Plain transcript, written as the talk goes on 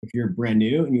if you're brand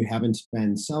new and you haven't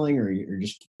been selling or you're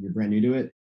brand new to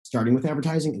it, starting with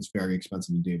advertising, it's very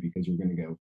expensive to do because you're going to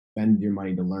go spend your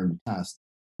money to learn to test.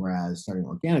 Whereas starting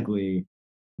organically,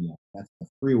 that's the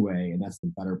free way, and that's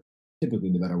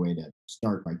typically the better way to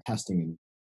start by testing and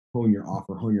hone your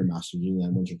offer, hone your message, and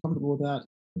then once you're comfortable with that,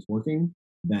 it's working,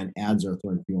 then ads are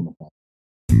throwing fuel on the fire.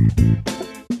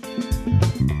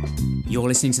 You're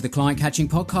listening to the Client Catching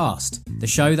Podcast, the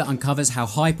show that uncovers how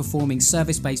high-performing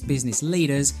service-based business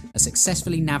leaders are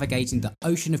successfully navigating the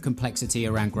ocean of complexity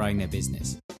around growing their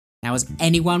business. Now, as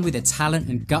anyone with the talent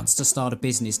and guts to start a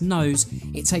business knows,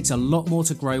 it takes a lot more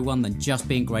to grow one than just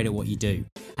being great at what you do,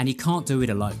 and you can't do it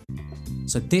alone.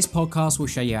 So this podcast will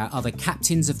show you how other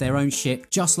captains of their own ship,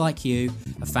 just like you,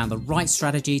 have found the right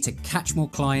strategy to catch more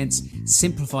clients,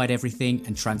 simplified everything,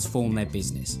 and transform their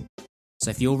business. So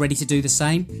if you're ready to do the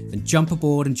same, then jump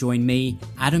aboard and join me,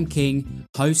 Adam King,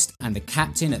 host and the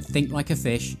captain at Think Like a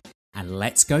Fish, and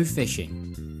let's go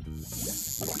fishing.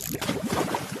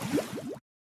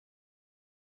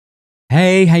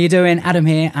 Hey, how you doing? Adam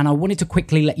here, and I wanted to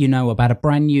quickly let you know about a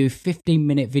brand new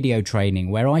 15-minute video training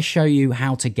where I show you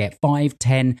how to get 5,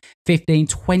 10, 15,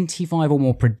 25 or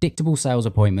more predictable sales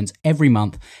appointments every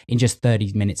month in just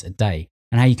 30 minutes a day.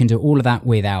 And how you can do all of that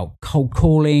without cold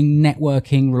calling,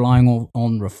 networking, relying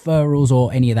on referrals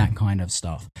or any of that kind of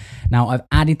stuff. Now, I've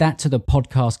added that to the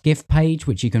podcast gift page,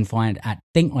 which you can find at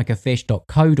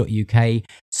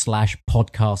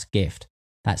thinklikeafish.co.uk/podcast gift.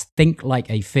 That's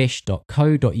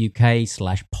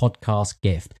thinklikeafish.co.uk/podcast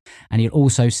gift. And you'll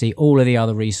also see all of the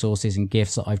other resources and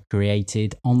gifts that I've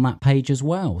created on that page as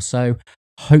well. So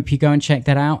hope you go and check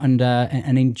that out and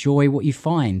enjoy what you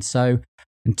find. So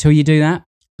until you do that,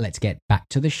 let's get back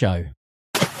to the show.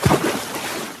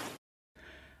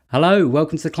 Hello,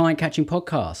 welcome to the Client Catching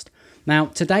Podcast. Now,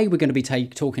 today we're going to be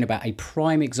talking about a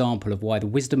prime example of why the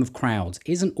wisdom of crowds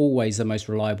isn't always the most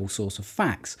reliable source of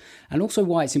facts, and also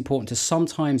why it's important to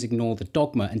sometimes ignore the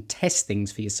dogma and test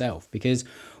things for yourself, because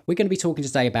we're going to be talking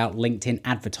today about LinkedIn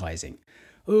advertising.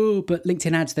 Oh, but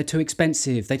LinkedIn ads, they're too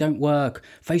expensive, they don't work.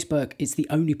 Facebook, it's the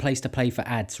only place to pay for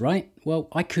ads, right? Well,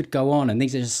 I could go on, and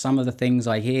these are just some of the things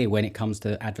I hear when it comes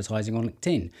to advertising on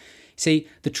LinkedIn. See,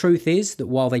 the truth is that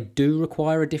while they do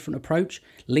require a different approach,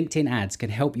 LinkedIn ads can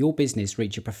help your business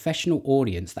reach a professional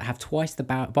audience that have twice the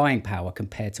buying power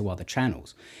compared to other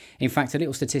channels. In fact, a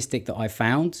little statistic that I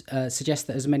found suggests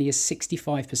that as many as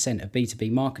 65% of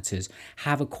B2B marketers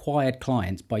have acquired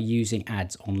clients by using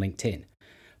ads on LinkedIn.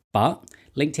 But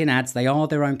LinkedIn ads, they are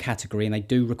their own category and they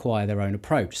do require their own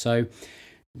approach. So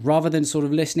rather than sort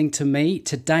of listening to me,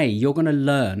 today you're going to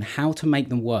learn how to make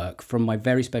them work from my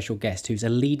very special guest, who's a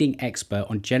leading expert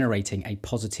on generating a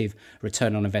positive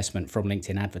return on investment from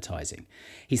LinkedIn advertising.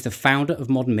 He's the founder of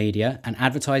Modern Media, an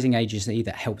advertising agency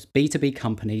that helps B2B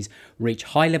companies reach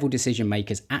high-level decision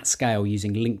makers at scale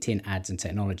using LinkedIn ads and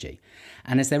technology.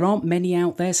 And as there aren't many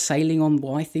out there sailing on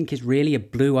what I think is really a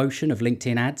blue ocean of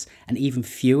LinkedIn ads, and even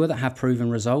fewer that have proven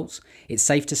results, it's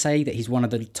safe to say that he's one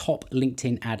of the top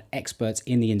LinkedIn ad experts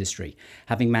in the industry,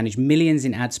 having managed millions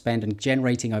in ad spend and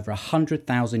generating over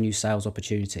 100,000 new sales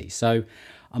opportunities. So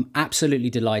I'm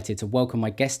absolutely delighted to welcome my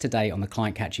guest today on the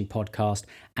Client Catching Podcast,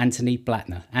 Anthony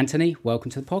Blattner. Anthony, welcome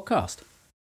to the podcast.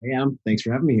 Hey, Adam. Thanks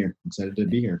for having me here. Excited to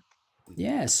be here.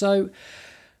 Yeah, so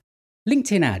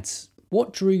LinkedIn ads.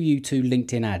 What drew you to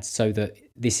LinkedIn ads so that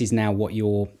this is now what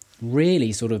you're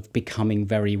really sort of becoming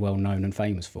very well known and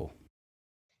famous for?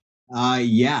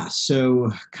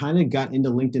 So kind of got into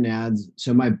LinkedIn ads.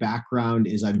 So my background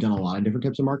is I've done a lot of different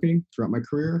types of marketing throughout my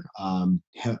career.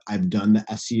 I've done the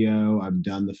SEO, I've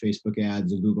done the Facebook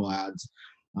ads, the Google ads,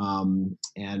 and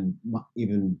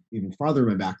even farther in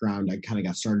my background, I kind of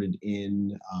got started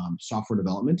in software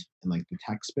development and like the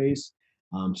tech space.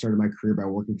 Started my career by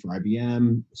working for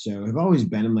IBM. So I've always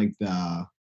been in like the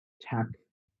tech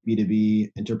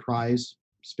B2B enterprise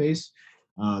space.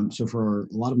 So for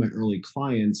a lot of my early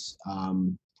clients,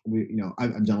 I've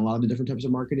done a lot of the different types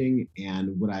of marketing,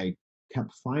 and what I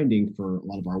kept finding for a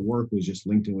lot of our work was just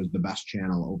LinkedIn was the best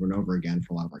channel over and over again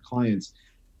for a lot of our clients.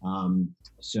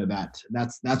 So that's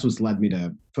what's led me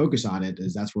to focus on it,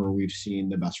 is that's where we've seen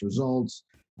the best results.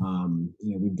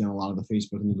 We've done a lot of the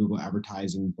Facebook and the Google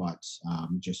advertising, but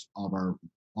just all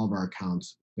of our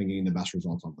accounts been getting the best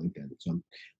results on LinkedIn. So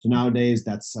nowadays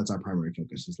that's our primary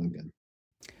focus is LinkedIn.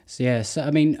 So yeah, so I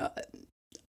mean,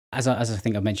 as I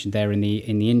think I mentioned there in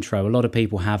the intro, a lot of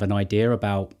people have an idea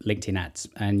about LinkedIn ads,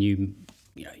 and you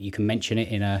can mention it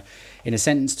in a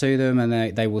sentence to them,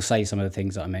 and they will say some of the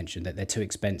things that I mentioned, that they're too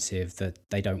expensive, that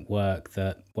they don't work,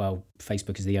 that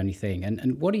Facebook is the only thing.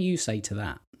 And what do you say to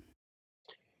that?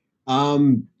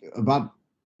 About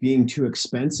being too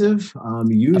expensive. About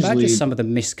just Usually, some of the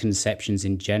misconceptions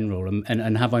in general,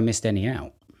 and have I missed any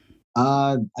out?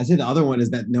 I say the other one is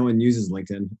that no one uses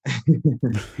LinkedIn.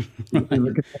 The Right.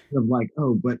 conception of like,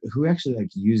 oh, but who actually like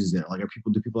uses it? Like,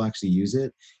 do people actually use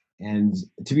it? And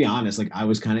to be honest, like I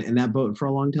was kind of in that boat for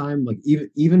a long time. Like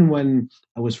even when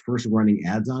I was first running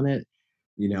ads on it,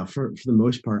 for the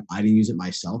most part, I didn't use it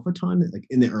myself a ton, like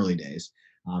in the early days.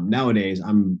 Nowadays,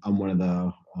 I'm one of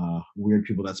the weird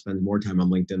people that spends more time on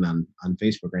LinkedIn than on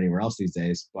Facebook or anywhere else these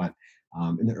days. But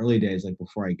in the early days, like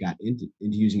before I got into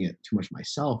using it too much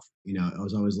myself, I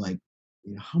was always like,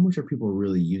 how much are people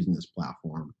really using this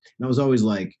platform? And I was always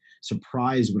like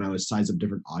surprised when I would size up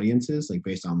different audiences, like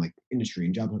based on like industry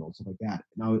and job title and stuff like that.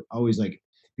 And I would always like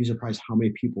be surprised how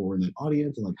many people were in that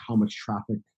audience and like how much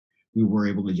traffic we were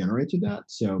able to generate through that.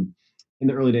 So in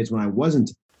the early days when I wasn't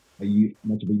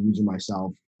much of a user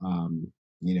myself,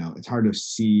 it's hard to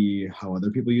see how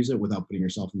other people use it without putting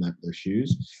yourself in their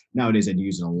shoes. Nowadays, I do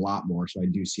use it a lot more, so I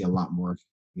do see a lot more,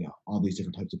 all these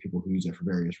different types of people who use it for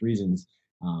various reasons.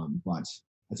 But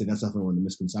I'd say that's definitely one of the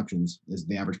misconceptions. Is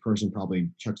the average person probably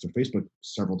checks their Facebook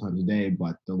several times a day,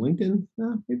 but the LinkedIn,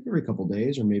 maybe every couple of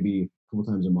days or maybe a couple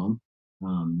times a month,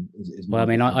 is Well, more I of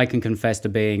a mean, frequent. I can confess to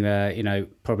being,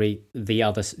 probably the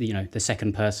other, the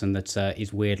second person that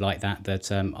is weird like that.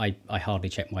 I hardly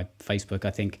check my Facebook.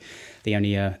 I think the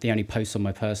only posts on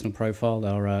my personal profile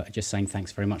are just saying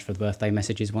thanks very much for the birthday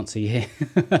messages once a year,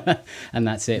 and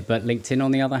that's it. But LinkedIn,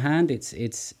 on the other hand,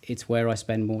 it's where I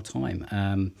spend more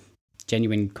time.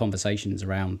 Genuine conversations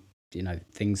around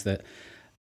things that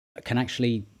can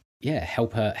actually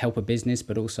help a business,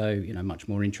 but also much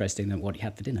more interesting than what you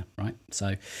had for dinner, right?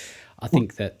 So I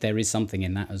think that there is something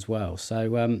in that as well.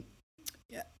 So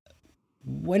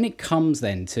when it comes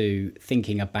then to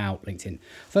thinking about LinkedIn,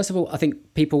 first of all, I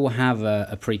think people will have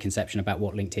a preconception about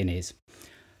what LinkedIn is.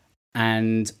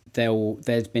 And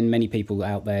there's been many people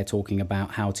out there talking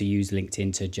about how to use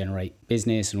LinkedIn to generate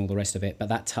business and all the rest of it, but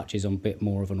that touches on a bit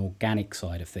more of an organic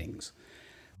side of things.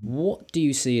 What do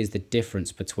you see as the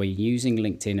difference between using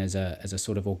LinkedIn as a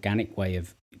sort of organic way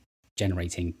of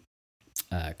generating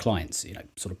clients,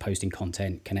 sort of posting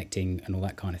content, connecting, and all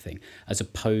that kind of thing, as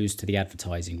opposed to the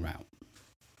advertising route?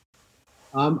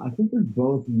 I think they're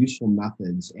both useful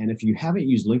methods. And if you haven't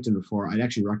used LinkedIn before, I'd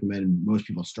actually recommend most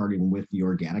people starting with the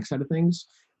organic side of things.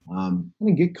 Kind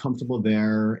of get comfortable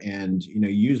there and,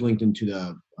 use LinkedIn to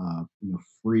the,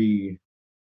 free,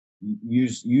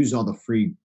 use all the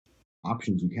free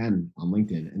options you can on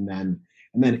LinkedIn. And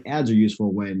then ads are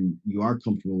useful when you are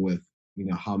comfortable with,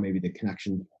 how maybe the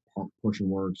connection portion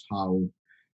works, how,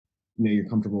 you're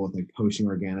comfortable with like posting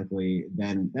organically,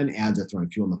 then ads are throwing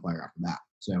fuel on the fire after that.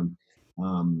 So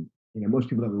most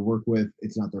people that we work with,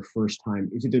 it's not their first time.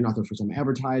 It's either not their first time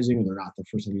advertising or they're not their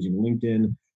first time using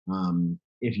LinkedIn.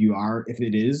 If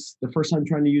it is the first time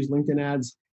trying to use LinkedIn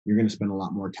ads, you're going to spend a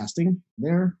lot more testing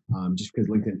there, just because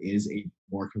LinkedIn is a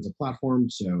more expensive platform.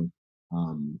 So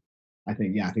um, I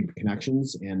think the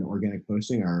connections and organic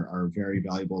posting are very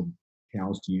valuable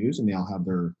channels to use, and they all have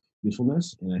their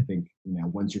usefulness. And I think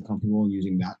once you're comfortable in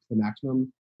using that to the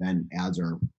maximum, then ads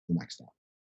are the next step.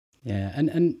 Yeah,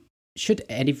 and should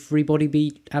everybody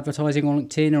be advertising on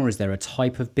LinkedIn, or is there a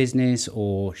type of business,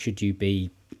 or should you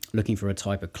be looking for a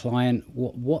type of client?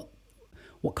 What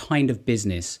kind of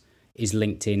business is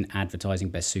LinkedIn advertising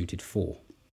best suited for?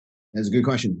 That's a good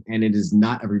question, and it is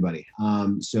not everybody.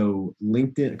 So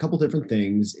LinkedIn, a couple different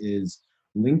things is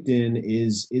LinkedIn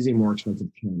is a more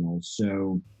expensive channel.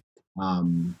 So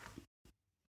um,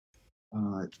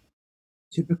 uh,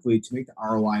 typically, to make the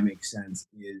ROI make sense,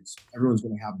 is everyone's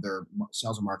going to have their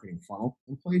sales and marketing funnel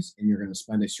in place, and you're going to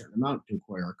spend a certain amount to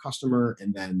acquire a customer,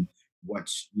 and then what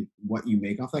you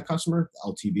make off that customer,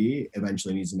 the LTV,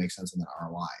 eventually needs to make sense in that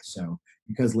ROI. So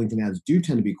because LinkedIn ads do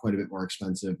tend to be quite a bit more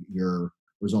expensive, your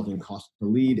resulting cost per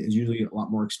lead is usually a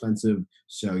lot more expensive.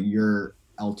 So your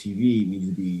LTV needs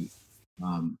to be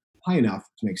high enough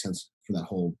to make sense for that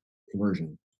whole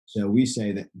conversion. So we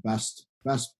say that best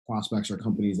prospects are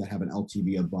companies that have an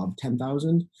LTV above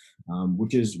 10,000,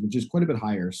 which is quite a bit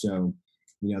higher. So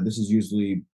this is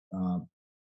usually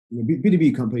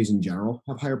B2B companies in general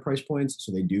have higher price points,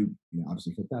 so they do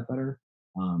obviously fit that better.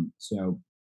 So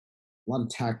a lot of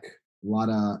tech, a lot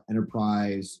of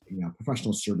enterprise,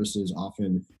 professional services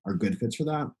often are good fits for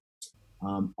that.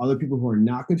 Other people who are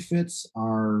not good fits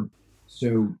are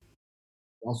so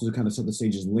also to kind of set the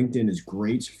stage is LinkedIn is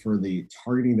great for the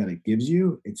targeting that it gives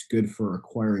you. It's good for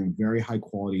acquiring very high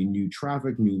quality new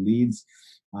traffic, new leads.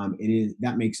 It is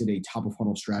that makes it a top of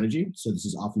funnel strategy. So this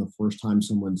is often the first time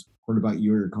someone's heard about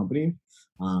you or your company.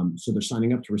 So they're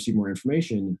signing up to receive more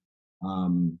information.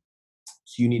 Um,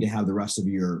 So you need to have the rest of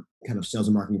your kind of sales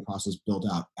and marketing process built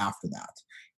out after that.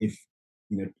 If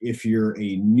if you're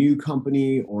a new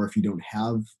company, or if you don't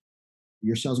have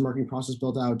your sales and marketing process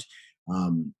built out,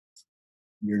 um,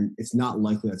 it's not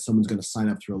likely that someone's going to sign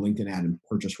up through a LinkedIn ad and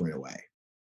purchase right away.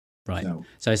 Right. So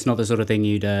So it's not the sort of thing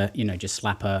you'd, just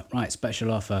slap a right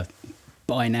special offer,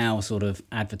 buy now sort of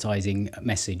advertising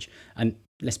message. And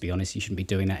let's be honest, you shouldn't be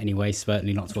doing that anyway.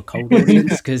 Certainly not to a cold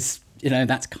audience, because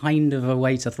that's kind of a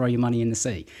way to throw your money in the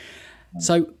sea.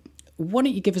 So why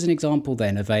don't you give us an example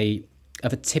then of a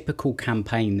typical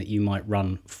campaign that you might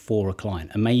run for a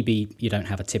client? And maybe you don't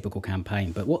have a typical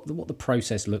campaign, but what the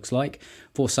process looks like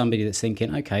for somebody that's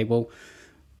thinking, okay, well,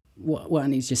 what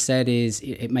Andy's just said is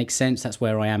it makes sense. That's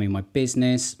where I am in my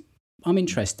business. I'm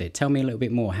interested. Tell me a little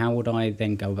bit more. How would I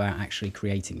then go about actually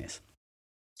creating this?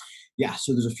 yeah,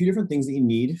 so there's a few different things that you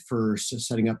need for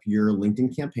setting up your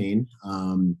LinkedIn campaign.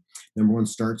 Number one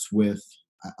starts with,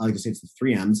 I like to say, it's the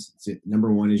three M's.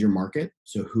 Number one is your market.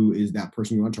 So who is that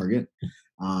person you want to target?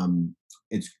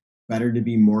 It's better to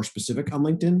be more specific on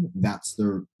LinkedIn. That's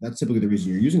typically the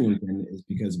reason you're using LinkedIn, is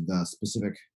because of the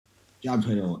specific job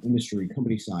title, industry,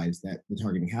 company size that the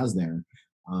targeting has there.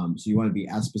 So you want to be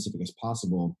as specific as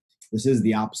possible. This is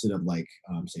the opposite of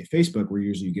say Facebook, where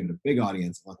usually you give it a big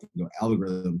audience, let them go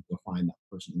algorithm, go find that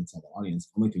person inside that audience.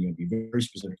 On LinkedIn, you want to be very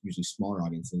specific, usually smaller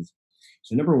audiences.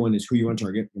 So number one is who you want to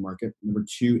target, your market. Number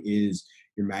two is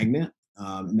your magnet.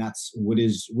 And that's what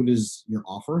is your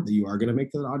offer that you are going to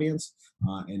make to that audience.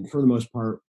 And for the most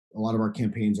part, a lot of our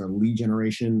campaigns are lead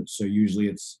generation. So usually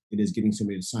it is getting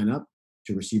somebody to sign up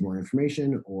to receive more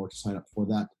information, or to sign up for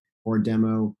that, or a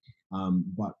demo.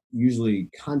 But usually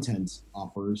content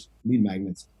offers, lead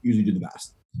magnets, usually do the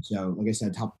best. So like I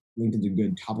said, LinkedIn's a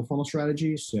good top of funnel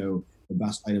strategy. So the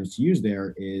best items to use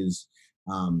there is,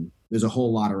 there's a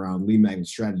whole lot around lead magnet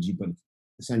strategy, but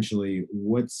essentially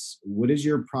what is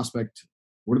your prospect,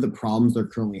 what are the problems they're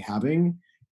currently having,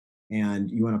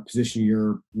 and you want to position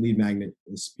your lead magnet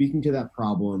as speaking to that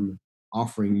problem,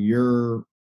 offering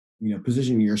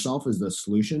positioning yourself as the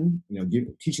solution,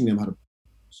 teaching them how to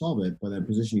solve it, but then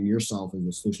positioning yourself as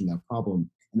the solution to that problem,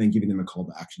 and then giving them a call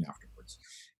to action afterwards.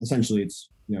 Essentially, it's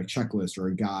a checklist or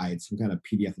a guide, some kind of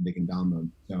PDF that they can download.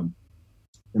 So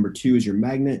number two is your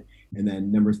magnet, and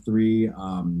then number three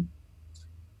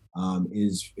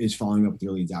is following up with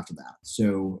your leads after that.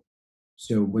 So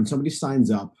when somebody signs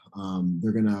up,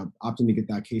 they're going to opt in to get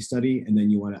that case study, and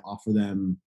then you want to offer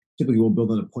them. Typically, we'll build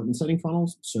an appointment setting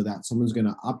funnels so that someone's going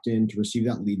to opt in to receive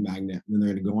that lead magnet, and then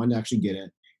they're going to go on to actually get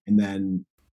it, and then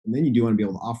you do want to be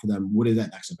able to offer them what is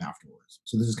that next step afterwards.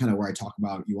 So this is kind of where I talk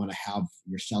about you want to have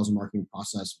your sales and marketing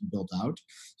process built out.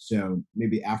 So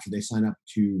maybe after they sign up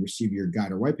to receive your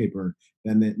guide or white paper,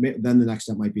 then the next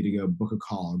step might be to go book a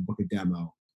call or book a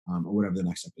demo, or whatever the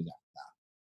next step is after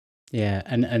that. Yeah,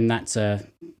 and that's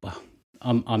well,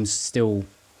 I'm still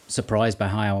surprised by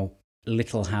how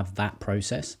little have that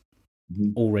process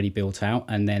already built out,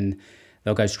 and then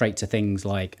they'll go straight to things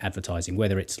like advertising,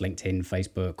 whether it's LinkedIn,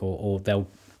 Facebook, or they'll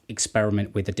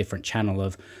experiment with a different channel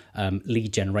of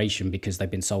lead generation because they've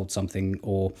been sold something,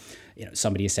 or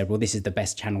somebody has said, well, this is the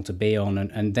best channel to be on,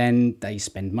 and then they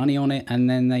spend money on it, and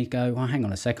then they go, well, hang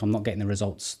on a sec, I'm not getting the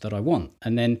results that I want.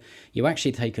 And then you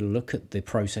actually take a look at the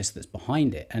process that's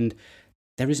behind it, and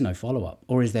there is no follow-up,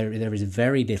 or there is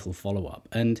very little follow-up.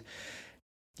 And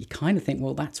you kind of think,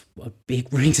 well, that's a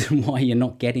big reason why you're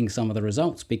not getting some of the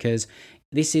results, because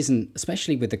this isn't,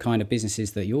 especially with the kind of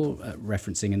businesses that you're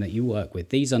referencing and that you work with,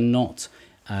 these are not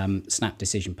snap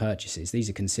decision purchases. These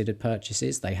are considered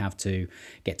purchases. They have to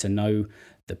get to know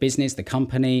the business, the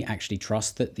company, actually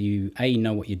trust that you, A,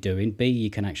 know what you're doing, B, you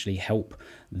can actually help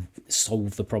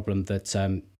solve the problem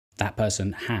that that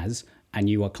person has and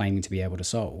you are claiming to be able to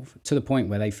solve, to the point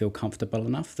where they feel comfortable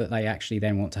enough that they actually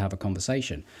then want to have a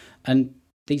conversation. And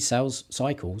these sales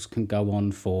cycles can go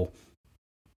on for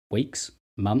weeks,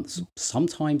 months,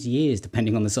 sometimes years,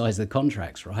 depending on the size of the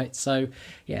contracts, right? So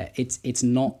yeah, it's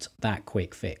not that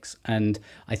quick fix. And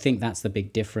I think that's the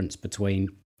big difference between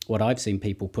what I've seen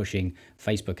people pushing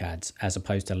Facebook ads as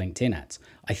opposed to LinkedIn ads.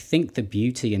 I think the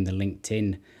beauty in the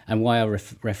LinkedIn, and why I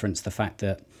reference the fact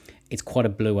that it's quite a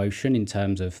blue ocean in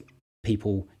terms of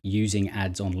people using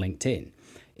ads on LinkedIn,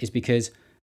 is because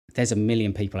there's a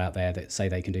million people out there that say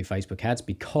they can do Facebook ads,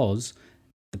 because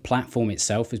the platform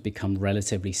itself has become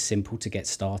relatively simple to get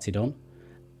started on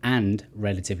and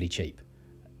relatively cheap.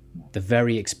 The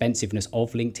very expensiveness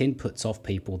of LinkedIn puts off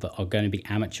people that are going to be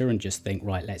amateur and just think,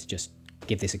 right, let's just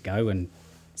give this a go and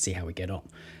see how we get on.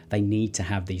 They need to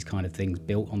have these kind of things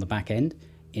built on the back end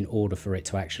in order for it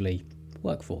to actually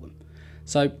work for them.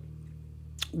 So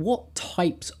what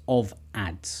types of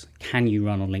ads can you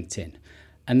run on LinkedIn?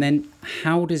 And then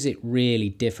how does it really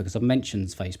differ? Because I've mentioned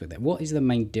Facebook there. What is the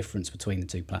main difference between the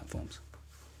two platforms?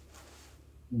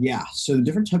 Yeah, so the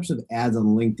different types of ads on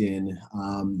LinkedIn,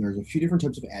 there's a few different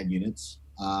types of ad units.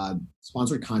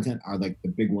 Sponsored content are like the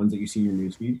big ones that you see in your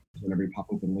newsfeed. So whenever you pop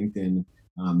open LinkedIn,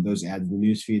 those ads in the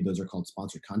newsfeed, those are called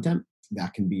sponsored content.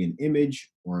 That can be an image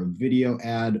or a video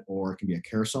ad, or it can be a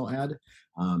carousel ad.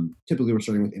 Typically, we're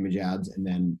starting with image ads, and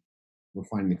then we're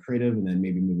finding the creative, and then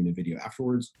maybe moving to video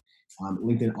afterwards.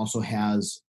 LinkedIn also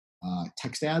has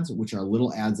text ads, which are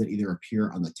little ads that either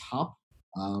appear on the top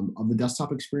of the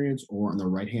desktop experience or on the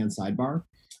right hand sidebar.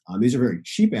 These are very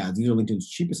cheap ads. These are LinkedIn's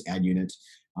cheapest ad unit.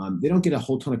 They don't get a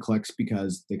whole ton of clicks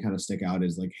because they kind of stick out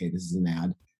as like, hey, this is an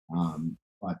ad.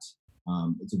 But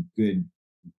it's a good.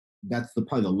 That's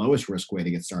probably the lowest risk way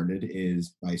to get started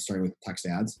is by starting with text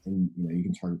ads, and you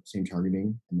can target same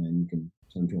targeting, and then you can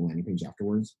send them to a landing page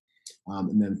afterwards.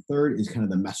 And then third is kind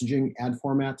of the messaging ad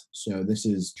format. So this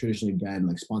is traditionally been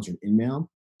like sponsored in-mail,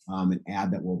 an ad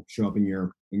that will show up in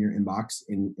your inbox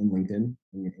in LinkedIn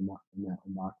in that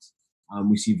inbox.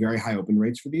 We see very high open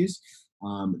rates for these.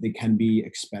 They can be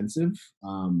expensive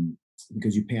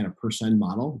because you pay on a per send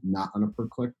model, not on a per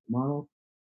click model.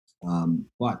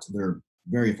 But they're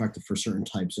very effective for certain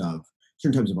types of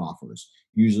offers.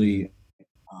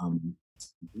 Um,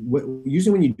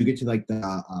 Usually when you do get to like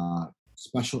the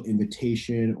special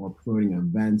invitation or promoting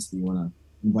events that you want to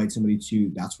invite somebody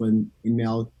to, that's when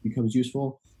email becomes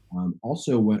useful.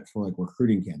 Also, for like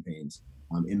recruiting campaigns,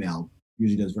 email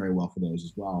usually does very well for those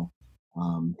as well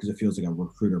because it feels like a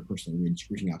recruiter personally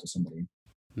reaching out to somebody.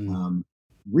 Mm.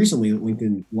 Recently,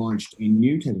 LinkedIn launched a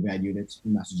new type of ad unit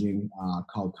in messaging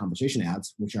called conversation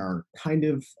ads, which are kind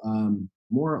of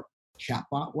more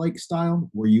chatbot-like style,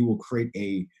 where you will create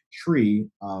a tree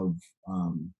of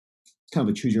kind of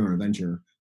a choose your own adventure.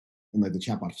 And like the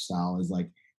chatbot style is like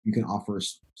you can offer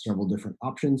several different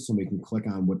options. Somebody can click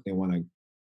on what they want to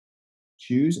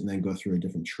choose and then go through a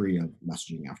different tree of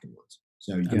messaging afterwards.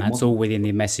 So you can And have that's multiple. all within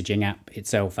the messaging app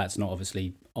itself. That's not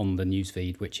obviously on the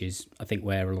newsfeed, which is, I think,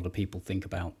 where a lot of people think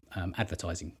about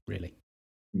advertising, really.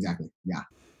 Exactly. Yeah.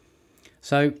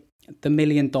 So, the $1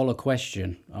 million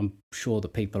question, I'm sure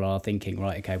that people are thinking,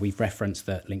 right, okay, we've referenced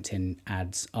that LinkedIn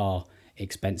ads are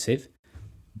expensive.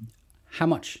 How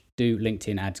much do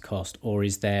LinkedIn ads cost? Or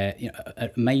is there,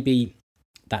 maybe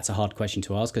that's a hard question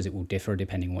to ask because it will differ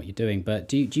depending on what you're doing. But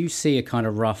do you see a kind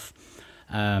of rough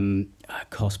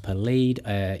cost per lead?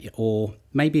 Or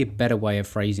maybe a better way of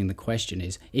phrasing the question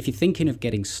is, if you're thinking of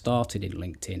getting started in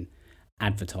LinkedIn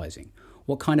advertising,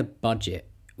 what kind of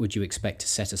budget would you expect to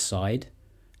set aside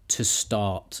to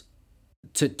start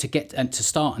to get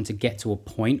to a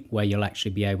point where you'll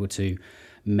actually be able to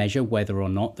measure whether or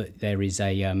not that there is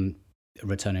a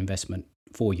return on investment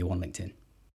for you on LinkedIn?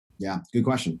 Yeah, good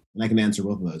question, and I can answer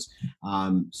both of those.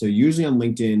 So usually on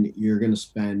LinkedIn, you're going to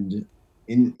spend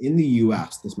in the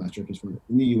U.S. This metric is from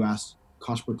in the U.S.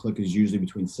 Cost per click is usually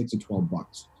between $6 to $12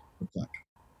 per click.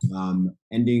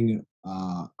 Ending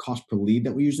cost per lead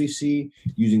that we usually see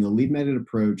using the lead magnet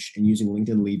approach and using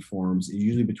LinkedIn lead forms is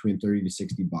usually between $30 to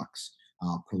 $60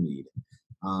 per lead.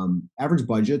 Average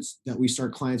budgets that we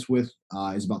start clients with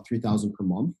is about 3,000 per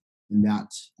month, and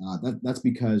that's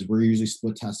because we're usually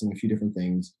split testing a few different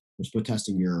things. We're split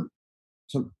testing your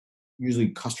some usually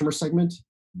customer segment,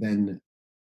 then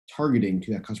targeting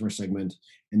to that customer segment,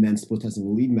 and then split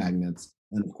testing lead magnets,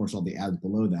 and of course all the ads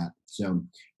below that. So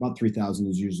about 3,000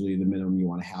 is usually the minimum you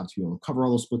want to have to be able to cover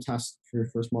all those split tests for your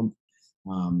first month.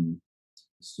 Um,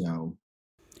 so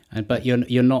But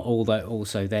you're not all that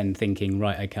also then thinking,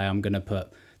 right, okay, I'm going to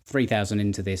put 3,000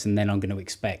 into this, and then I'm going to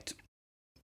expect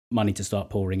money to start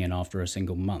pouring in after a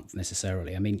single month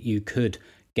necessarily. I mean, you could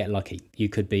get lucky. You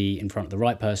could be in front of the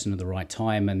right person at the right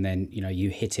time, and then you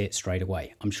hit it straight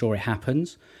away. I'm sure it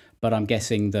happens, but I'm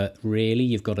guessing that really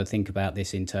you've got to think about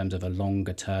this in terms of a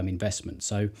longer term investment.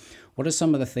 So, what are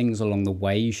some of the things along the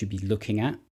way you should be looking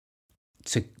at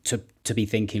to be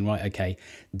thinking, right, okay,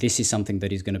 this is something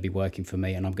that is going to be working for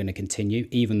me, and I'm going to continue,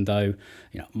 even though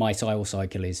my sales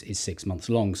cycle is 6 months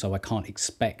long, so I can't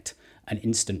expect an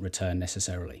instant return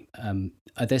necessarily.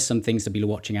 Are there some things to be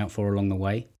watching out for along the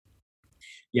way?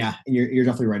 yeah, and you're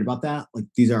definitely right about that. Like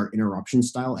these are interruption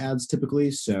style ads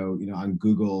typically. So on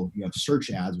Google you have search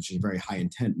ads, which is very high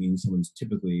intent, meaning someone's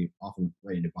typically often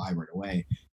ready to buy right away.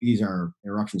 These are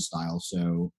interruption style,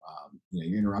 so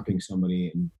you're interrupting somebody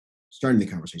and starting the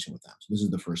conversation with them. So this is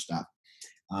the first step.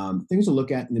 Things to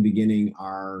look at in the beginning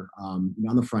are on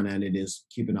the front end. It is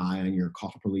keep an eye on your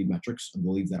cost per lead metrics of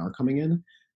the leads that are coming in.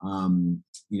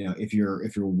 If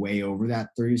you're way over that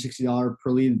 $30 to $60 per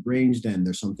lead range, then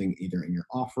there's something either in your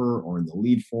offer or in the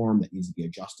lead form that needs to be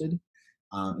adjusted.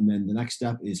 And then the next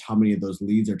step is how many of those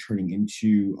leads are turning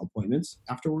into appointments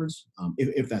afterwards,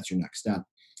 if that's your next step.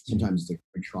 Sometimes it's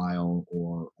a trial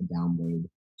or a download.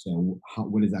 So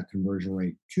what is that conversion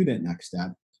rate to that next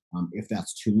step? If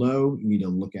that's too low, you need to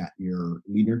look at your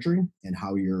lead nurturing and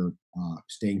how you're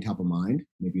staying top of mind,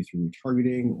 maybe through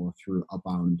retargeting or through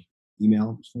outbound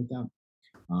email, something like that.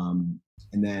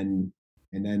 And then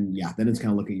then it's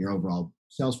kind of look at your overall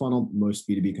sales funnel. Most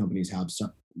B2B companies have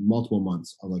multiple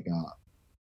months of like a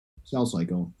sales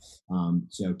cycle.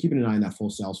 So keeping an eye on that full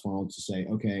sales funnel to say,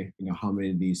 okay, how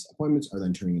many of these appointments are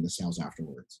then turning into sales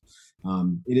afterwards.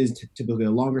 It is typically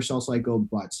a longer sales cycle,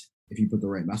 but if you put the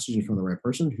right message in front of the right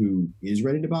person who is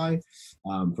ready to buy,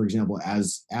 for example,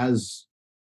 as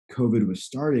COVID was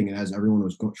starting and as everyone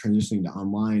was transitioning to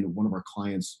online, one of our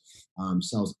clients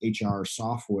sells HR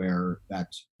software that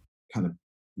kind of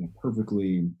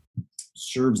perfectly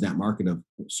serves that market of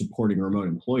supporting remote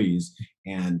employees.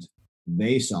 And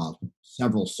they saw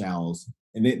several sales,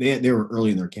 and they were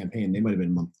early in their campaign. They might have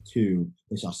been month 2.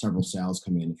 They saw several sales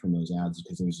come in from those ads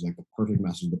because it was like the perfect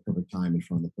message, the perfect time in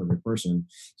front of the perfect person.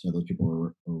 So those people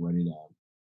were ready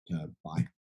to buy.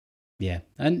 Yeah.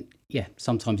 And yeah,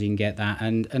 sometimes you can get that.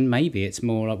 And maybe it's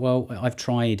more like, well, I've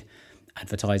tried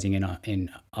advertising in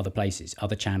other places,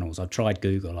 other channels. I've tried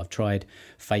Google, I've tried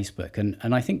Facebook.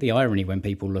 And I think the irony when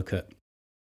people look at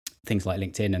things like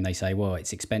LinkedIn and they say, well,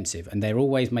 it's expensive, and they're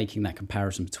always making that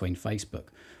comparison between Facebook.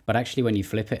 But actually, when you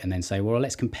flip it and then say, well,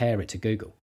 let's compare it to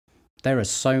Google, there are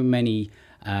so many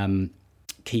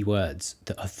keywords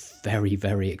that are very,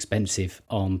 very expensive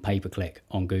on pay-per-click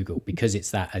on Google, because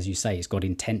it's that, as you say, it's got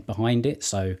intent behind it.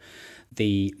 So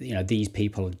these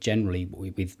people are generally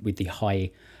with the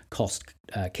high cost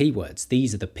keywords,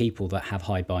 these are the people that have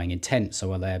high buying intent,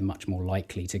 so they're much more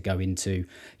likely to go into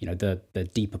the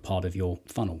deeper part of your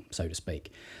funnel, so to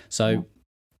speak. So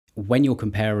when you're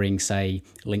comparing, say,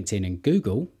 LinkedIn and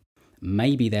Google,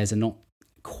 maybe there's not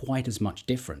quite as much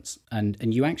difference,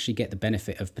 and you actually get the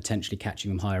benefit of potentially catching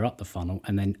them higher up the funnel,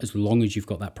 and then as long as you've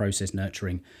got that process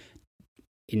nurturing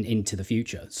into the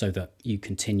future so that you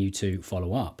continue to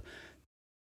follow up,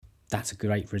 that's a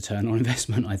great return on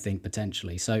investment, I think,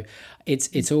 potentially. So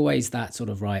it's always that sort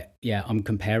of, right, yeah, I'm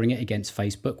comparing it against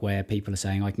Facebook, where people are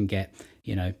saying I can get,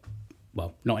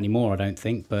 well, not anymore, I don't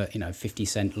think, but 50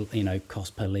 cent,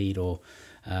 cost per lead, or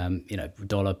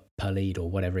dollar per lead, or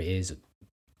whatever it is.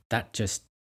 That just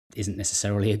isn't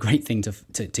necessarily a great thing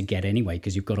to get anyway,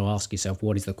 because you've got to ask yourself,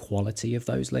 what is the quality of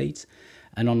those leads?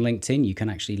 And on LinkedIn, you can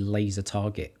actually laser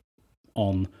target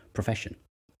on profession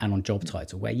and on job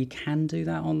title, where you can do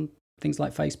that on things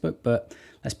like Facebook. But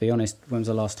let's be honest, when was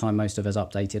the last time most of us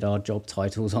updated our job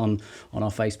titles on our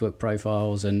Facebook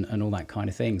profiles and all that kind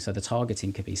of thing? So the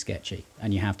targeting could be sketchy,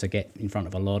 and you have to get in front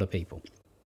of a lot of people.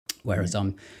 Whereas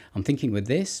I'm thinking with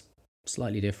this,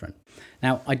 slightly different.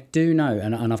 Now, I do know,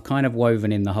 and I've kind of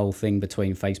woven in the whole thing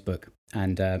between Facebook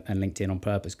and LinkedIn on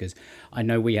purpose, because I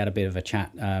know we had a bit of a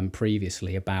chat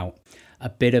previously about a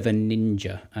bit of a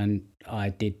ninja, and I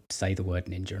did say the word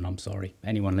ninja, and I'm sorry,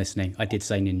 anyone listening, I did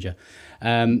say ninja,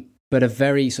 but a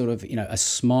very sort of, a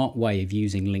smart way of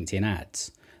using LinkedIn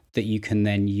ads that you can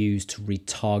then use to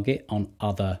retarget on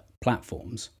other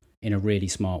platforms in a really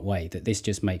smart way. That this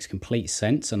just makes complete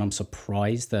sense, and I'm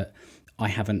surprised that I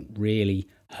haven't really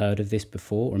heard of this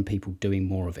before, and people doing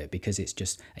more of it, because it's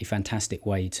just a fantastic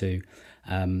way to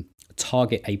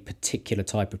target a particular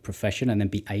type of profession and then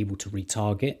be able to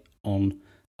retarget on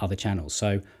other channels.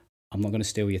 So I'm not going to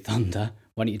steal your thunder.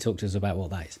 Why don't you talk to us about what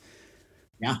that is?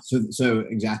 Yeah, so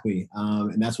exactly,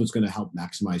 and that's what's going to help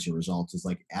maximize your results. Is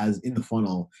like, as in the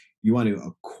funnel, you want to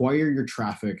acquire your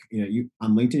traffic. You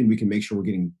on LinkedIn, we can make sure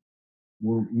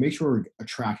we're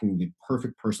attracting the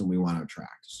perfect person we want to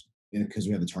attract, because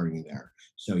we have the targeting there.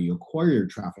 So you acquire your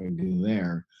traffic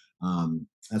there.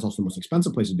 That's also the most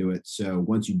expensive place to do it. So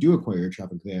once you do acquire your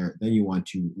traffic there, then you want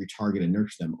to retarget and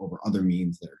nurture them over other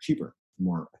means that are cheaper,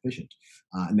 more efficient.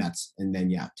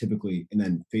 Typically, and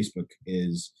then Facebook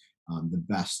is the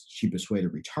best, cheapest way to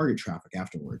retarget traffic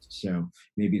afterwards. So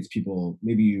maybe it's people,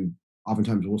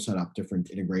 oftentimes we'll set up different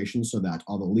integrations so that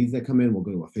all the leads that come in will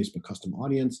go to a Facebook custom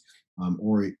audience,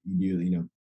 or you do,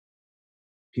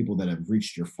 people that have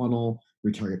reached your funnel,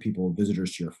 retarget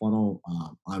visitors to your funnel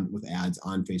with ads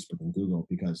on Facebook and Google,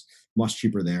 because much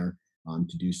cheaper there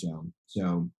to do so.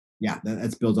 So yeah,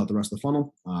 that builds out the rest of the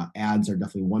funnel. Ads are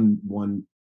definitely one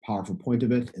powerful point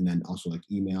of it, and then also like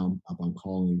email, outbound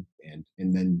calling, and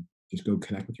then just go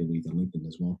connect with your leads on LinkedIn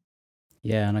as well.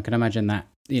 Yeah, and I can imagine that,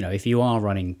 if you are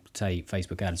running, say,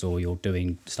 Facebook ads, or you're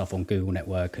doing stuff on Google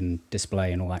Network and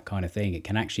display and all that kind of thing, it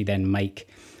can actually then make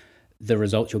the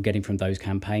results you're getting from those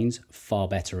campaigns far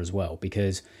better as well,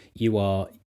 because you are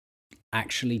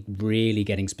actually really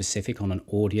getting specific on an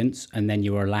audience, and then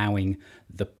you're allowing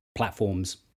the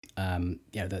platforms,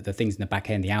 the things in the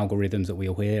back end, the algorithms that we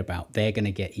all hear about, they're going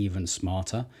to get even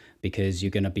smarter, because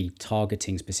you're going to be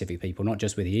targeting specific people, not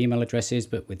just with the email addresses,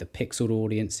 but with the pixeled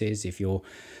audiences. If you're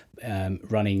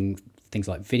running things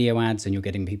like video ads and you're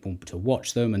getting people to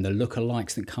watch them, and the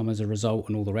lookalikes that come as a result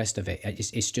and all the rest of it,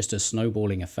 it's just a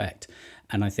snowballing effect.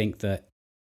 And I think that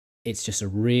it's just a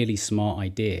really smart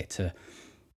idea to,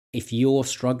 if you're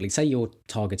struggling, say you're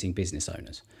targeting business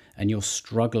owners and you're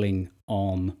struggling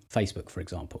on Facebook, for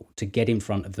example, to get in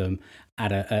front of them at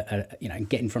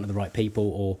get in front of the right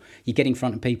people, or you get in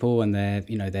front of people and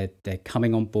they're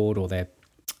coming on board, or they're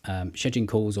scheduling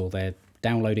calls, or they're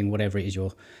downloading whatever it is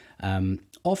you're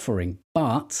offering,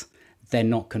 but they're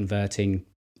not converting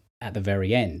at the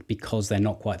very end because they're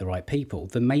not quite the right people,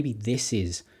 then maybe this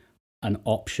is an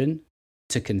option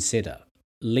to consider.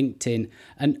 LinkedIn,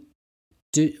 and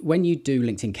when you do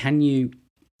LinkedIn, can you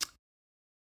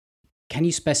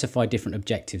specify different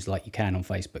objectives like you can on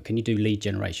Facebook? Can you do lead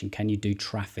generation? Can you do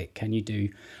traffic? Can you do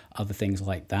other things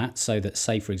like that? So that,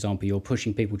 say, for example, you're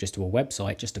pushing people just to a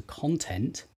website, just to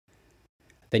content,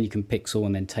 then you can pixel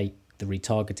and then take the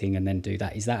retargeting and then do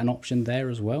that. Is that an option there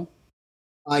as well?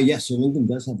 Yes, so LinkedIn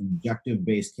does have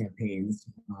objective-based campaigns,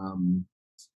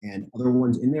 and other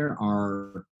ones in there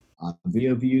are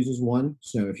video views is one.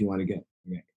 So if you want to get,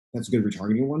 that's a good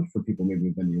retargeting one for people maybe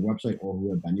who've been to your website or who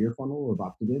have been to your funnel or have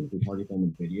opted in. Retarget them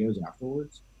with videos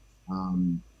afterwards.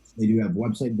 They do have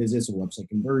website visits and website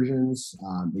conversions.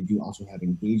 They do also have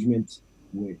engagement,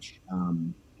 which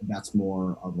that's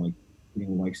more of like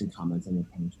getting likes and comments on their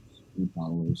posts and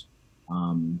followers.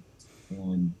 And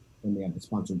then they have the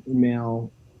sponsored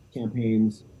email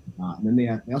campaigns, and then they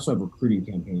also have recruiting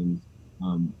campaigns.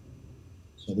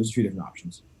 So there's two different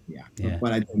options. Yeah.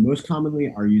 But I think most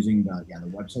commonly are using the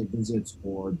website visits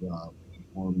or the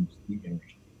forms lead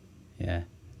generation. Yeah.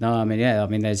 No, I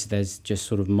mean, there's just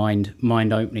sort of mind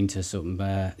opening to some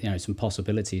some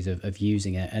possibilities of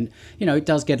using it, and it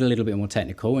does get a little bit more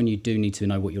technical, and you do need to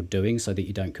know what you're doing so that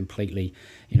you don't completely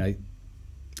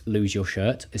lose your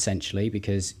shirt, essentially,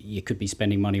 because you could be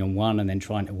spending money on one and then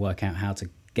trying to work out how to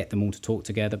get them all to talk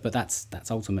together. But that's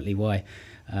ultimately why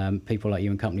people like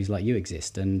you and companies like you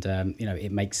exist. And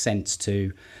it makes sense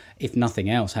to, if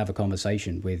nothing else, have a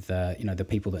conversation with the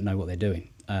people that know what they're doing,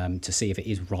 to see if it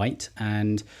is right,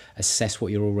 and assess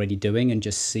what you're already doing and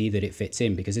just see that it fits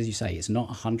in. Because, as you say, it's not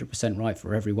 100% right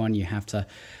for everyone. You have to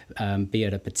be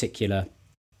at a particular,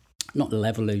 not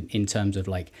level in terms of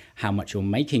like how much you're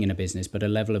making in a business, but a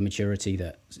level of maturity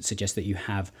that suggests that you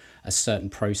have a certain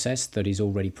process that is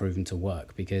already proven to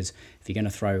work. Because if you're going to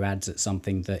throw ads at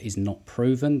something that is not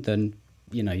proven, then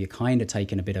you're kind of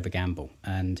taking a bit of a gamble.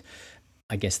 And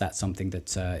I guess that's something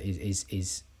that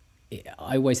is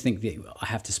I always think that I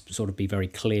have to sort of be very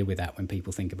clear with that when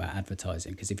people think about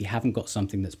advertising, because if you haven't got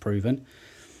something that's proven,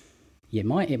 it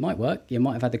might work. You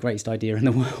might have had the greatest idea in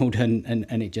the world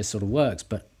and it just sort of works,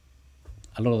 but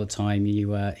a lot of the time you're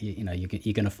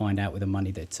going to find out with the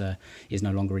money that is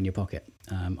no longer in your pocket,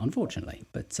 unfortunately.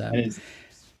 But that is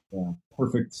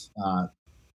perfect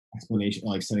explanation,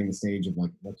 like setting the stage of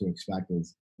like what to expect.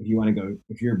 Is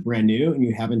if you're brand new and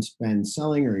you haven't been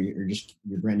selling, or you're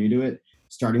brand new to it,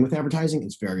 starting with advertising,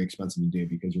 it's very expensive to do,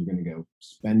 because you're going to go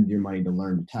spend your money to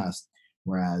learn to test.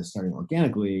 Whereas starting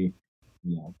organically,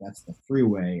 that's the free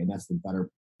way, and that's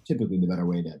typically the better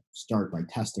way to start, by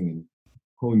testing and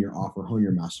hone your offer, hone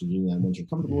your messaging. And then once you're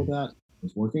comfortable with that,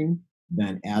 it's working,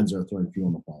 then ads are throwing fuel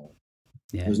on the fire.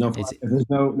 Yeah, there's no fire. If there's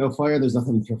no fire, there's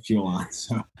nothing to throw fuel on.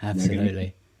 So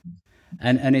absolutely.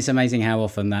 And it's amazing how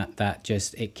often that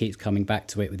just, it keeps coming back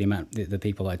to it with the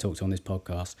people that I talk to on this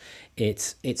podcast.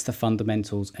 It's the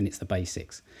fundamentals and it's the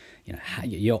basics.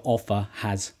 Your offer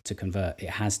has to convert. It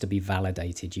has to be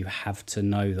validated. You have to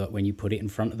know that when you put it in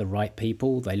front of the right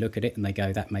people, they look at it and they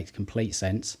go, that makes complete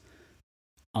sense.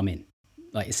 I'm in.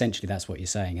 Like, essentially, that's what you're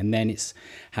saying. And then it's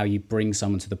how you bring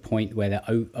someone to the point where they're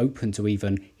open to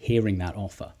even hearing that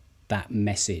offer, that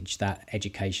message, that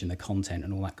education, the content,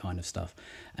 and all that kind of stuff.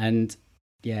 And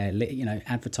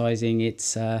advertising,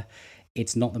 it's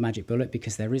not the magic bullet,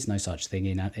 because there is no such thing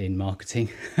in marketing.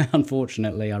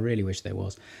 Unfortunately, I really wish there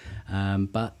was,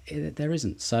 but there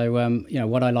isn't. So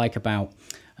what I like about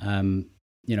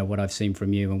what I've seen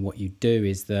from you and what you do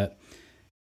is that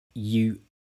you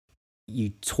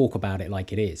talk about it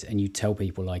like it is, and you tell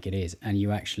people like it is, and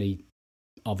you actually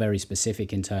are very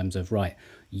specific in terms of, right,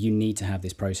 you need to have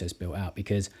this process built out.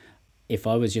 Because if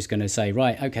I was just going to say,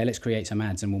 right, okay, let's create some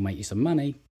ads and we'll make you some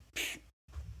money,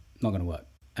 not going to work.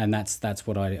 And that's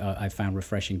what I found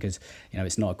refreshing, because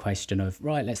it's not a question of,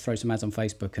 right, let's throw some ads on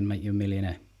Facebook and make you a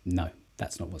millionaire. No,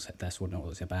 that's not what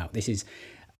it's about.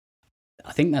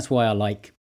 I think that's why I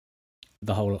like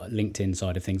the whole LinkedIn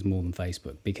side of things more than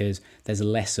Facebook, because there's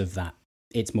less of that.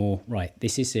 It's more, right,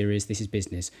 this is serious, this is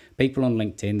business. People on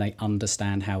LinkedIn, they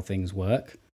understand how things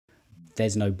work.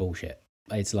 There's no bullshit.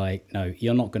 It's like, no,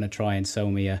 you're not going to try and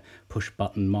sell me a push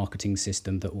button marketing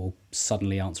system that will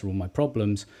suddenly answer all my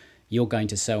problems. You're going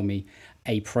to sell me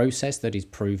a process that is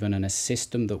proven and a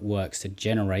system that works to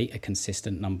generate a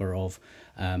consistent number of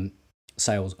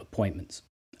sales appointments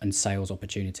and sales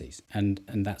opportunities, and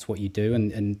that's what you do.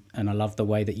 And I love the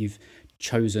way that you've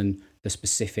chosen the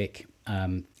specific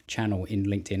channel in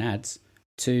LinkedIn ads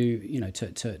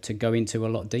to go into a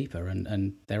lot deeper,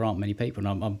 and there aren't many people.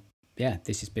 And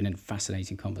this has been a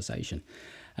fascinating conversation.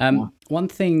 One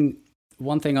thing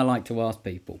I like to ask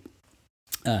people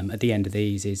at the end of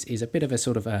these is a bit of a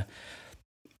sort of a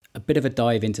bit of a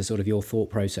dive into sort of your thought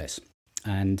process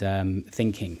and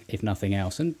thinking, if nothing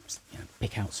else, and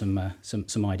pick out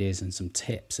some ideas and some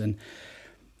tips. And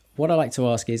what I like to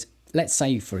ask is, let's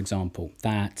say, for example,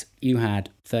 that you had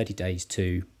 30 days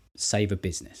to save a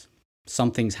business.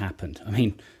 Something's happened. I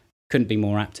mean, couldn't be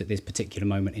more apt at this particular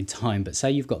moment in time, but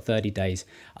say you've got 30 days,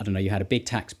 I don't know, you had a big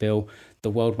tax bill, the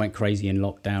world went crazy in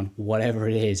lockdown, whatever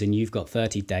it is, and you've got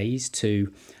 30 days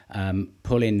to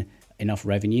pull in enough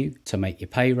revenue to make your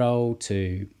payroll,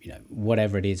 to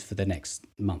whatever it is for the next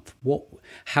month.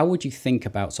 How would you think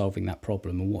about solving that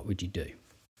problem, and what would you do?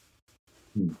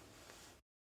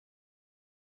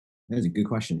 That's a good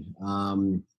question.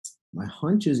 My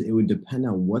hunch is it would depend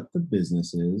on what the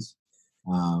business is.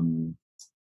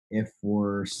 If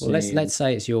we're saying, let's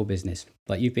say it's your business,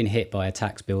 like you've been hit by a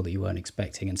tax bill that you weren't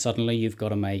expecting, and suddenly you've got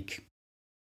to make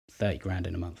 30 grand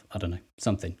in a month. I don't know,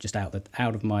 something just out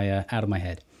of my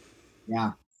head.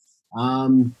 Yeah.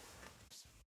 So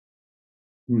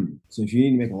if you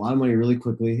need to make a lot of money really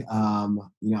quickly,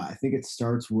 I think it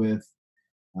starts with,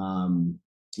 you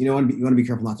want to be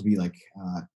careful not to be like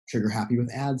trigger happy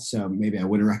with ads. So maybe I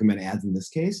wouldn't recommend ads in this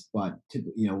case, but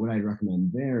what I'd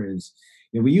recommend there is,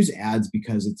 we use ads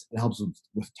because it helps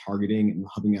with targeting and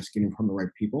helping us get in front of the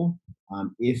right people.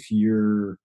 If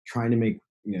you're trying to make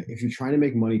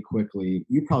money quickly,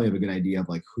 you probably have a good idea of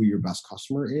like who your best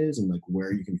customer is and like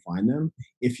where you can find them.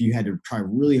 If you had to try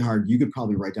really hard, you could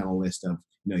probably write down a list of,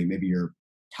 maybe your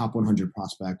top 100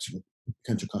 prospects or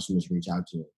potential customers to reach out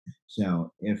to.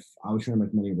 So if I was trying to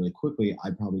make money really quickly,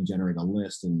 I'd probably generate a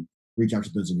list and reach out to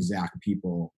those exact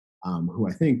people who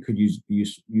I think could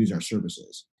use our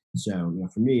services. So,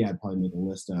 for me, I'd probably make a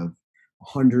list of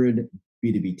 100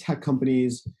 B2B tech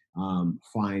companies,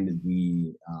 find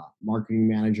the marketing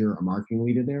manager or marketing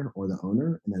leader there or the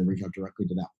owner, and then reach out directly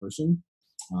to that person.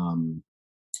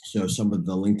 So some of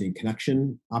the LinkedIn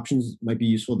connection options might be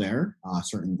useful there.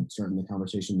 Starting the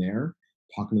conversation there,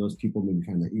 talking to those people, maybe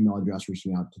find their email address,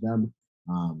 reaching out to them,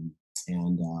 and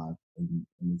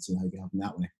see how you can help them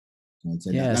that way.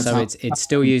 So it's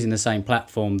still using the same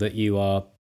platform that you are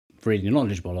really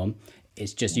knowledgeable on.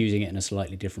 It's just using it in a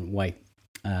slightly different way.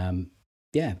 I'm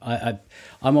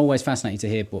always fascinated to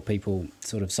hear what people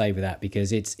sort of say with that,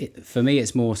 because for me,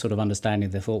 it's more sort of understanding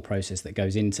the thought process that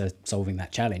goes into solving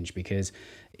that challenge, because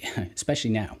especially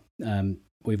now,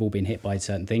 we've all been hit by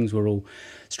certain things. We're all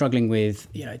struggling with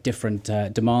different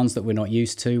demands that we're not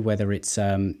used to, whether it's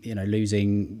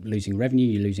losing revenue,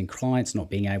 you're losing clients, not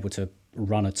being able to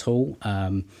run at all.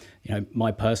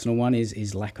 My personal one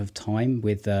is lack of time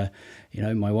with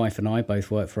my wife and I both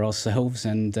work for ourselves,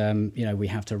 and we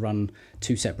have to run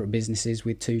two separate businesses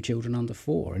with two children under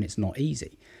 4, and it's not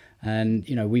easy. And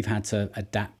we've had to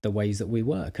adapt the ways that we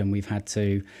work, and we've had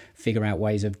to figure out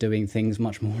ways of doing things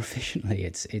much more efficiently.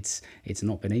 It's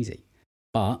not been easy,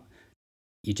 but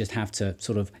you just have to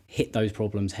sort of hit those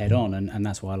problems head on, and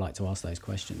that's why I like to ask those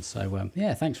questions. So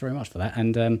thanks very much for that.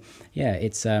 And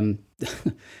it's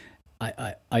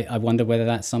I wonder whether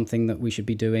that's something that we should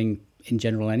be doing in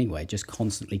general anyway, just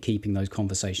constantly keeping those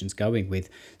conversations going with,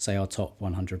 say, our top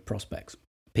 100 prospects,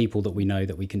 people that we know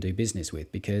that we can do business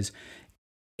with, because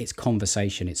it's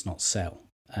conversation, it's not sell.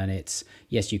 And it's,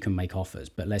 yes, you can make offers,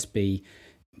 but let's be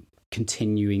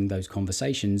continuing those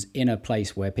conversations in a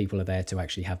place where people are there to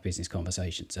actually have business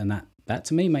conversations. And that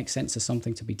to me makes sense as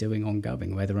something to be doing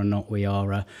ongoing, whether or not we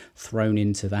are thrown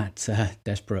into that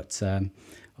desperate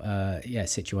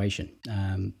situation.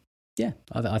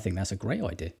 I think that's a great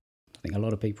idea. I think a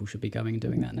lot of people should be going and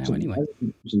doing that now anyway. I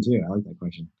like that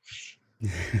question.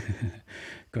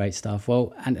 Great stuff.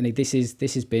 Well, Anthony, this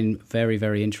has been very,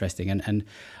 very interesting, and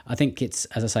I think it's,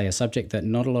 as I say, a subject that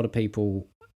not a lot of people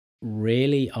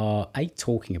really are A,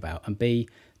 talking about, and B,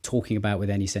 talking about with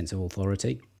any sense of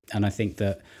authority. And I think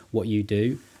that what you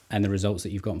do and the results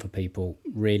that you've gotten for people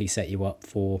really set you up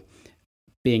for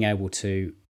being able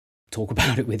to talk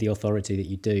about it with the authority that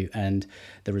you do and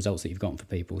the results that you've gotten for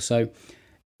people. So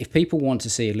if people want to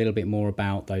see a little bit more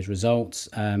about those results,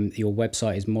 your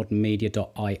website is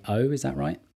modernmedia.io, is that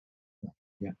right?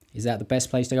 Yeah. Is that the best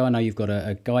place to go? I know you've got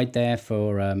a guide there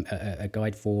for a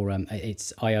guide for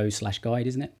it's io/guide,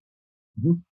 isn't it?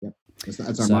 Mm-hmm. Yep.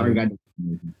 That's our modern guide.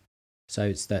 So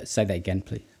it's that. Say that again,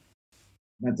 please.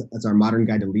 That's our modern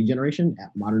guide to lead generation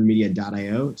at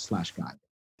modernmedia.io/guide.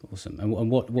 Awesome. And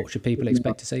what should people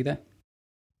expect to see there?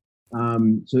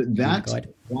 So that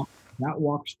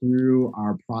walks through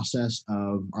our process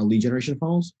of our lead generation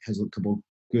funnels, has a couple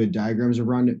good diagrams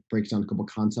around it, breaks down a couple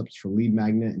concepts for lead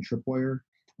magnet and tripwire.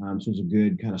 So it's a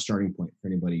good kind of starting point for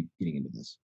anybody getting into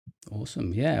this.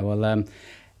 Awesome. Yeah. Well,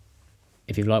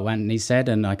 if you've liked what Anthony said,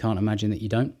 and I can't imagine that you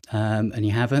don't, and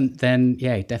you haven't, then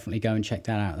yeah, definitely go and check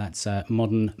that out. That's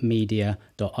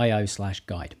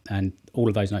modernmedia.io/guide. And all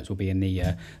of those notes will be in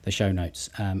the show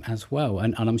notes as well.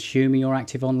 And I'm assuming you're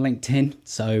active on LinkedIn,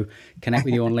 so connect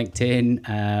with you on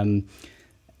LinkedIn.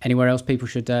 Anywhere else people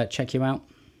should check you out?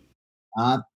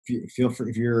 Feel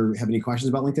free, if you have any questions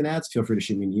about LinkedIn ads, feel free to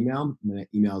shoot me an email. My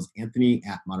email is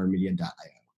anthony@modernmedia.io.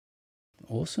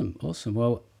 Awesome.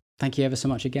 Well, thank you ever so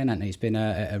much again, Anthony. It's been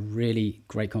a really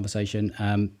great conversation.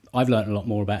 I've learned a lot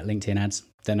more about LinkedIn ads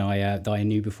than I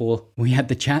knew before we had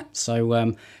the chat.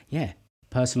 So yeah,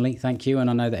 personally, thank you.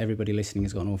 And I know that everybody listening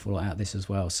has got an awful lot out of this as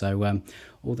well. So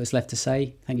all that's left to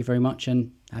say, thank you very much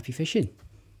and happy fishing.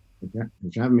 Okay,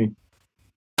 thanks for having me.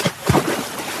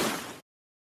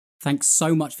 Thanks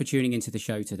so much for tuning into the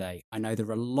show today. I know there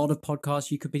are a lot of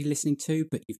podcasts you could be listening to,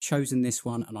 but you've chosen this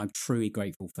one and I'm truly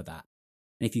grateful for that.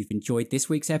 And if you've enjoyed this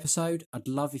week's episode, I'd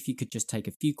love if you could just take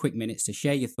a few quick minutes to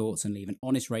share your thoughts and leave an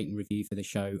honest rating review for the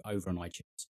show over on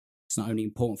iTunes. It's not only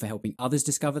important for helping others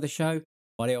discover the show,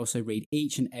 but I also read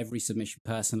each and every submission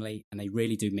personally, and they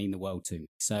really do mean the world to me.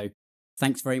 So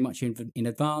thanks very much in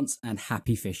advance and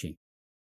happy fishing.